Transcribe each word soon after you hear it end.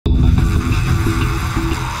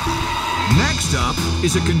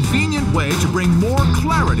is a convenient way to bring more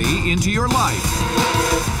clarity into your life.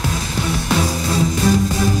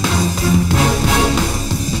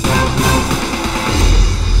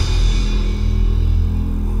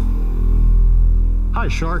 Hi,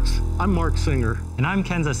 Sharks. I'm Mark Singer. And I'm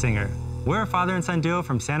Kenzo Singer. We're a father and son duo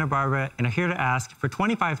from Santa Barbara and are here to ask for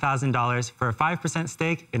 $25,000 for a 5%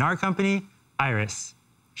 stake in our company, Eyewris.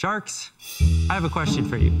 Sharks, I have a question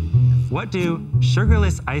for you. What do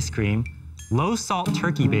sugarless ice cream, low-salt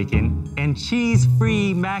turkey bacon, and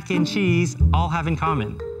cheese-free mac and cheese all have in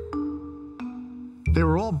common? They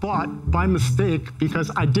were all bought by mistake because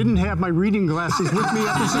I didn't have my reading glasses with me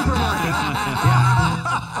at the supermarket.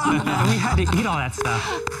 And we had to eat all that stuff.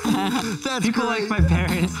 That's People great. like my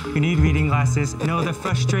parents who need reading glasses know the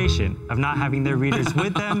frustration of not having their readers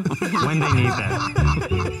with them when they need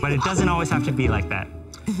them. But it doesn't always have to be like that.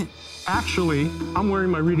 Actually, I'm wearing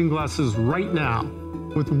my reading glasses right now.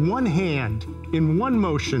 With one hand, in one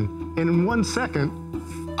motion, and in 1 second,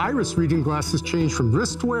 Eyewris reading glasses change from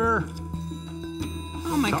wrist wear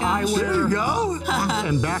Oh my to gosh. eyewear There you go.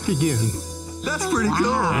 and back again. That's pretty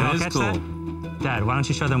cool. That is cool. Dad, why don't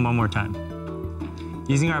you show them one more time?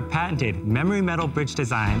 Using our patented memory metal bridge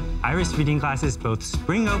design, Eyewris reading glasses both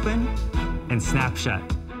spring open and snap shut.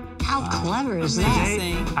 How clever is that?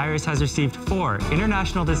 Amazing. Today, Eyewris has received 4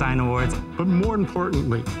 international design awards. But more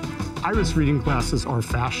importantly, Eyewris reading glasses are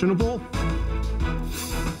fashionable.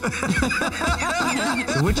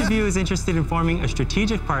 So which of you is interested in forming a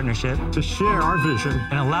strategic partnership To share our vision,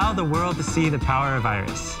 and allow the world to see the power of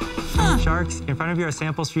Eyewris? Sharks, in front of you are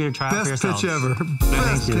samples for you to try out for Best yourselves. pitch ever.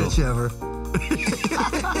 Best you. pitch ever.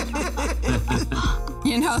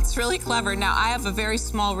 You know, it's really clever. Now, I have a very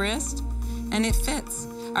small wrist, and it fits.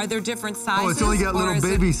 Are there different sizes? it's only got little or is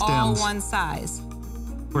baby it all stems. one size?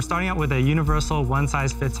 We're starting out with a universal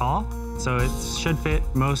one-size-fits-all, so it should fit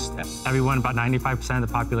most everyone. About 95% of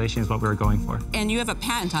the population is what we're going for. And you have a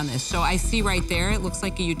patent on this. So I see right there, it looks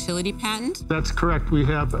like a utility patent. that's correct. We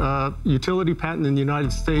have a utility patent in the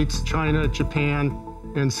United States, China, Japan,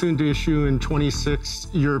 and soon to issue in 26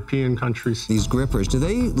 European countries. These grippers, do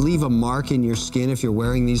they leave a mark in your skin if you're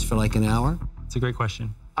wearing these for like an hour? It's a great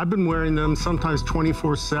question. I've been wearing them sometimes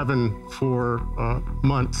 24/7 for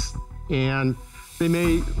months, and they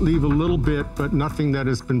may leave a little bit, but nothing that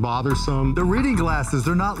has been bothersome. The reading glasses,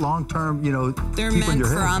 they're not long-term, you know, They're keep on meant your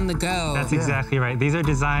for head. on the go. That's exactly right. These are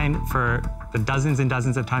designed for the dozens and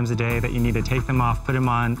dozens of times a day that you need to take them off, put them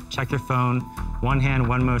on, check your phone, one hand,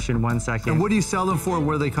 one motion, 1 second. And what do you sell them for?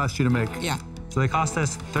 What do they cost you to make? Yeah. So they cost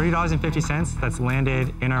us $30.50. That's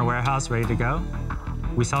landed in our warehouse, ready to go.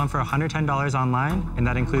 We sell them for $110 online, and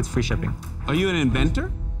that includes free shipping. Are you an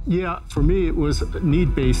inventor? Yeah, for me, it was a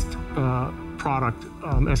need-based product.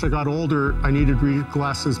 As I got older, I needed reading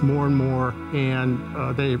glasses more and more, and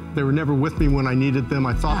they were never with me when I needed them.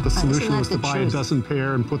 I thought the solution that was to the buy a truth? dozen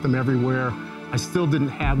pair and put them everywhere. I still didn't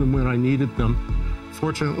have them when I needed them.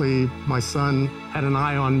 Fortunately, my son had an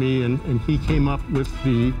eye on me, and he came up with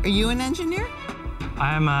the Are you an engineer?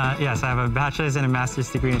 Yes, I have a bachelor's and a master's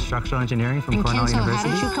degree in structural engineering from And Cornell Kenzo, how University.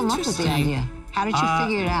 did you come up with the Interesting. idea? How did you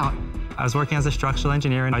figure it out? I was working as a structural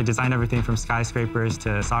engineer, and I designed everything from skyscrapers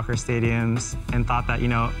to soccer stadiums, and thought that,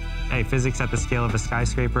 hey, physics at the scale of a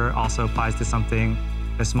skyscraper also applies to something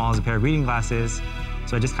as small as a pair of reading glasses.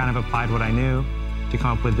 So I just kind of applied what I knew to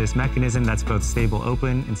come up with this mechanism that's both stable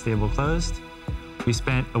open and stable closed. We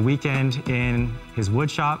spent a weekend in his wood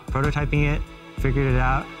shop prototyping it, figured it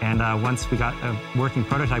out, and once we got a working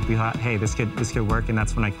prototype, we thought, hey, this could work, and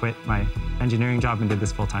that's when I quit my engineering job and did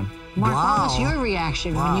this full time. Mark, what was Wow. your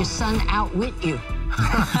reaction when your son outwit you?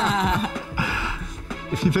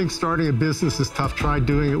 If you think starting a business is tough, try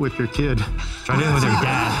doing it with your kid. Try doing it with your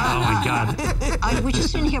dad. Oh my God. We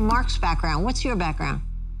just didn't hear Mark's background. What's your background?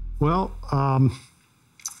 Well,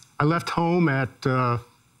 I left home at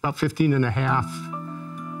about 15 and a half.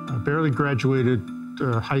 I barely graduated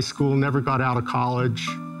high school, never got out of college.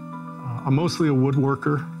 I'm mostly a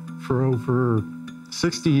woodworker. For over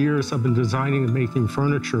 60 years, I've been designing and making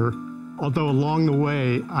furniture. Although along the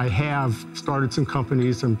way, I have started some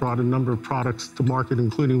companies and brought a number of products to market,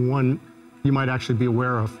 including one you might actually be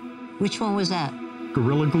aware of, Which one was that?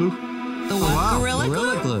 Gorilla Glue. The what? wow. Gorilla glue?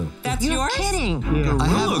 Gorilla glue. That's You're yours? kidding. Yeah. I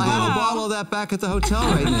have a bottle of that back at the hotel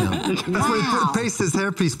right now. That's what he pastes his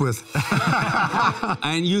hairpiece with.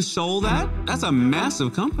 And you sold that? That's a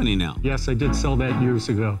massive company now. Yes, I did sell that years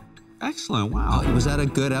ago. Excellent, wow. Was that a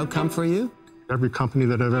good outcome for you? Every company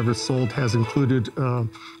that I've ever sold has included a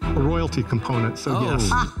royalty component, so yes.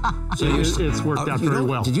 It's worked out very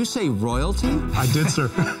well. Did you say royalty? I did, sir.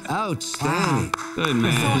 Outstanding. Good So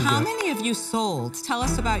man. how many have you sold? Tell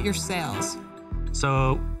us about your sales.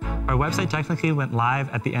 So our website technically went live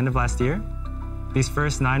at the end of last year. These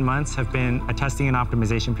first 9 months have been a testing and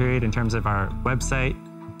optimization period in terms of our website.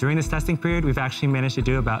 During this testing period, we've actually managed to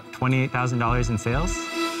do about $28,000 in sales.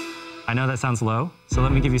 I know that sounds low, so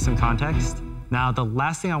let me give you some context. Now, the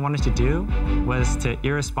last thing I wanted to do was to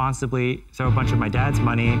irresponsibly throw a bunch of my dad's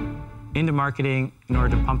money into marketing in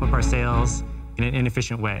order to pump up our sales in an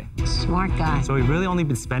inefficient way. Smart guy. So we've really only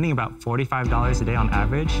been spending about $45 a day on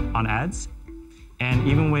average on ads. And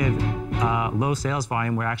even with low sales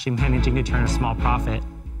volume, we're actually managing to turn a small profit.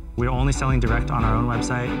 We're only selling direct on our own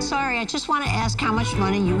website. Sorry, I just want to ask how much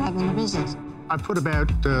money you have in the business. I put about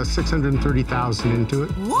 $630,000 into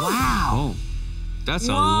it. Wow. Oh, that's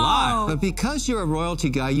a lot. But because you're a royalty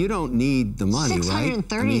guy, you don't need the money, right?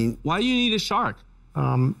 630. I mean, Why do you need a shark?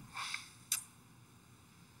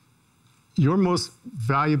 Your most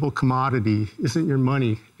valuable commodity isn't your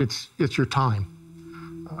money, it's your time.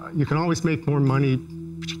 You can always make more money,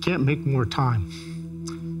 but you can't make more time.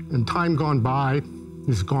 And time gone by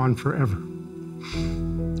is gone forever.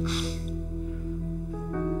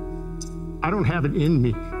 I don't have it in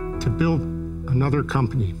me to build another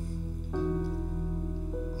company.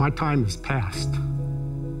 My time is past.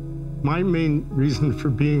 My main reason for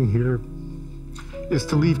being here is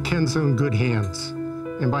to leave Kenzo in good hands.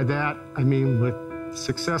 And by that, I mean with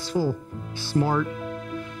successful, smart,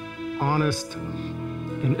 honest,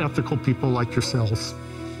 and ethical people like yourselves.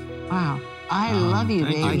 Wow. I love you,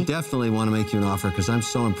 thank you. baby. I definitely want to make you an offer because I'm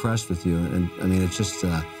so impressed with you. And I mean, it's just...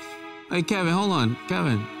 Hey, Kevin, hold on.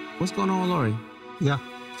 Kevin, what's going on with Lori? Yeah,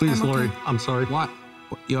 please, I'm okay. Lori, I'm sorry. What?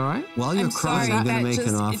 You all right? While you're I'm crying, sorry. I'm going to make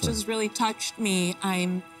an offer. It just really touched me.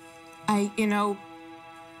 You know,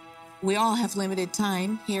 we all have limited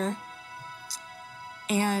time here.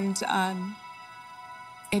 And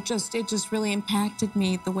it just really impacted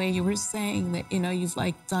me the way you were saying that, you know, you've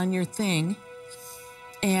like done your thing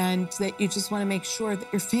and that you just want to make sure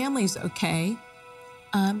that your family's okay.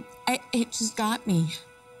 It just got me.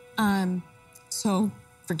 So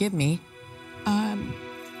forgive me.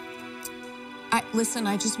 Listen,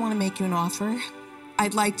 I just want to make you an offer.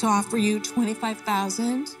 I'd like to offer you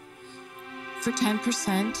 $25,000 for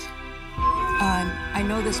 10%. I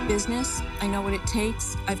know this business. I know what it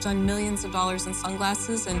takes. I've done millions of dollars in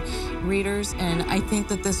sunglasses and readers, and I think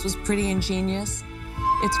that this was pretty ingenious.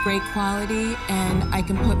 It's great quality, and I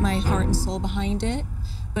can put my heart and soul behind it.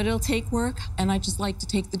 But it'll take work, and I'd just like to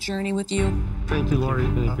take the journey with you. Thank you, Lori.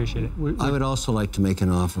 Really appreciate it. I would also like to make an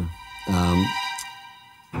offer.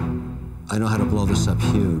 I know how to blow this up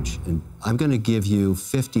huge, and I'm going to give you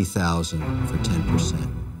 $50,000 for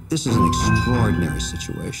 10%. This is an extraordinary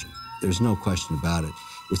situation. There's no question about it.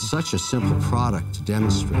 It's such a simple product to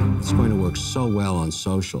demonstrate. It's going to work so well on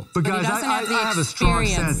social. But guys, I have a strong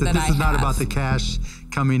sense that this is not about the cash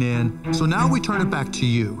coming in. So now we turn it back to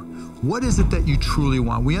you. What is it that you truly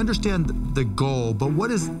want? We understand the goal, but what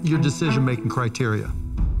is your decision-making criteria?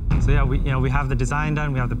 So yeah, we have the design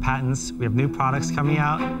done, we have the patents, we have new products coming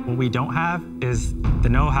out. What we don't have is the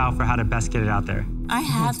know-how for how to best get it out there. I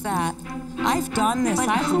have that. I've done this. But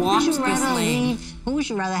I've who would walked you this rather lane. leave? Who would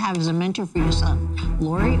you rather have as a mentor for your son,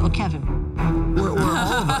 Lori or Kevin? Or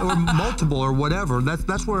all of it, or multiple, or whatever.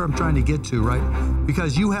 That's where I'm trying to get to, right?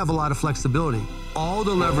 Because you have a lot of flexibility. All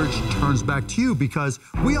the leverage turns back to you because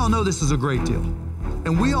we all know this is a great deal.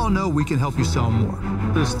 And we all know we can help you sell more.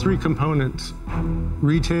 There's three components: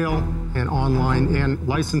 retail and online and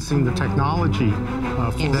licensing the technology.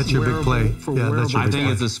 That's your big play. Yeah, that's your I think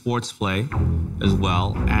it's a sports play as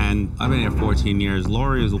well. And I've been here 14 years.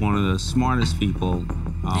 Lori is one of the smartest people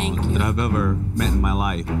that I've ever met in my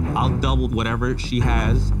life. I'll double whatever she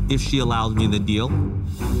has if she allows me the deal.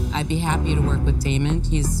 I'd be happy to work with Damon.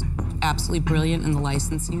 He's absolutely brilliant in the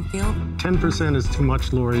licensing field. 10% is too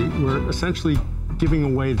much, Lori. We're essentially giving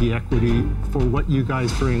away the equity for what you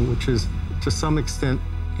guys bring, which is to some extent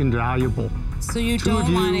invaluable. So you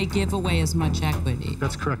don't want to give away as much equity?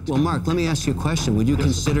 That's correct. Well, Mark, let me ask you a question. Would you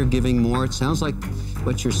consider giving more? It sounds like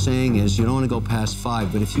what you're saying is you don't want to go past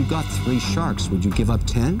 5, but if you got 3 sharks, would you give up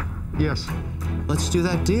 10? Yes. Let's do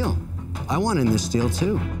that deal. I want in this deal,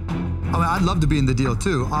 too. I mean, I'd love to be in the deal,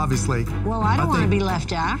 too, obviously. Well, I don't want to be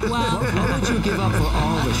left out. Well, What would you give up for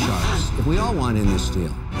all the sharks if we all want in this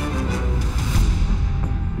deal?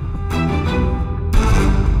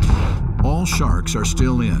 All sharks are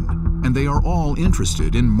still in, and they are all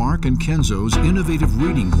interested in Mark and Kenzo's innovative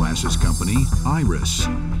reading glasses company, Eyewris.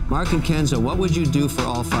 Mark and Kenzo, what would you do for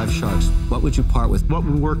all 5 sharks? What would you part with? What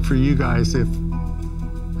would work for you guys if,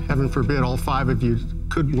 heaven forbid, all 5 of you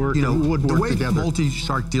could work, you know, and would the work way together.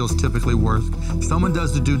 multi-shark deals typically work, someone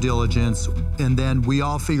does the due diligence, and then we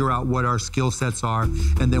all figure out what our skill sets are,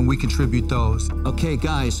 and then we contribute those. Okay,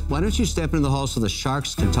 guys, why don't you step into the hall so the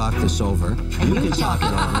sharks can talk this over? You can talk it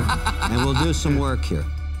over, and we'll do some work here.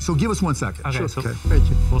 So give us 1 second. Okay, Sure. so Okay, thank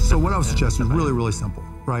you. So what I was suggesting is really, really simple,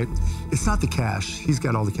 right? It's not the cash. He's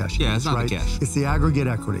got all the cash. he Yeah, needs, it's not the right? cash. It's the aggregate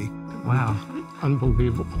equity. Wow.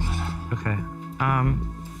 Unbelievable. Okay.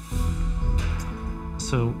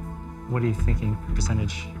 So what are you thinking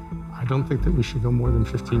percentage? I don't think that we should go more than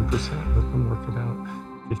 15%. Let them work it out.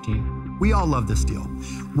 15. We all love this deal.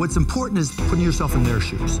 What's important is putting yourself in their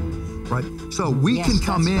shoes, right? So we Yes, can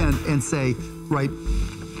come that's in and say, right,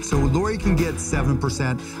 so Lori can get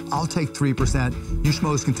 7%, I'll take 3%, you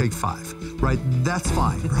schmoes can take 5%, right? That's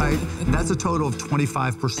fine, right? That's a total of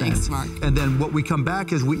 25%. Thanks, Mark. And then what we come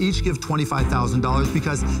back is we each give $25,000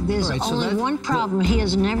 because There's All right, so only that- one problem. He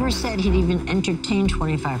has never said he'd even entertain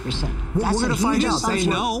 25%. we're That's gonna a find huge out. Say assumption.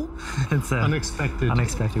 no. It's Unexpected.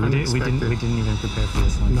 Unexpected. We Unexpected. didn't even prepare for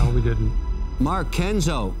this one. No, we didn't. Mark,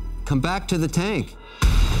 Kenzo, come back to the tank.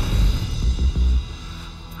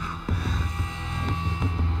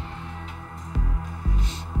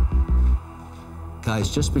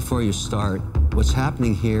 Guys, just before you start, what's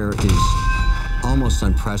happening here is almost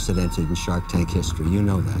unprecedented in Shark Tank history. You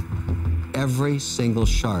know that. Every single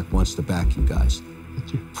shark wants to back you guys.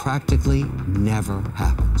 Practically never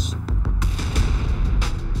happens.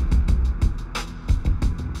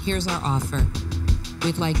 Here's our offer.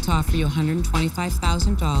 We'd like to offer you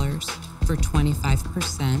 $125,000 for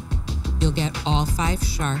 25%. You'll get all 5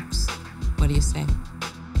 sharks. What do you say?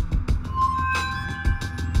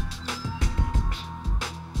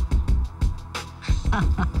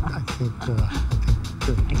 I think good.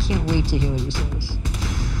 I can't wait to hear what he says.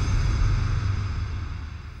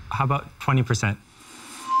 How about 20%?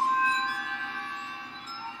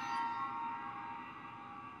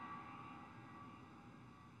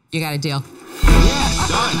 You got a deal.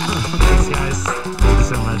 Thanks, guys. Thank you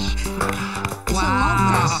so much.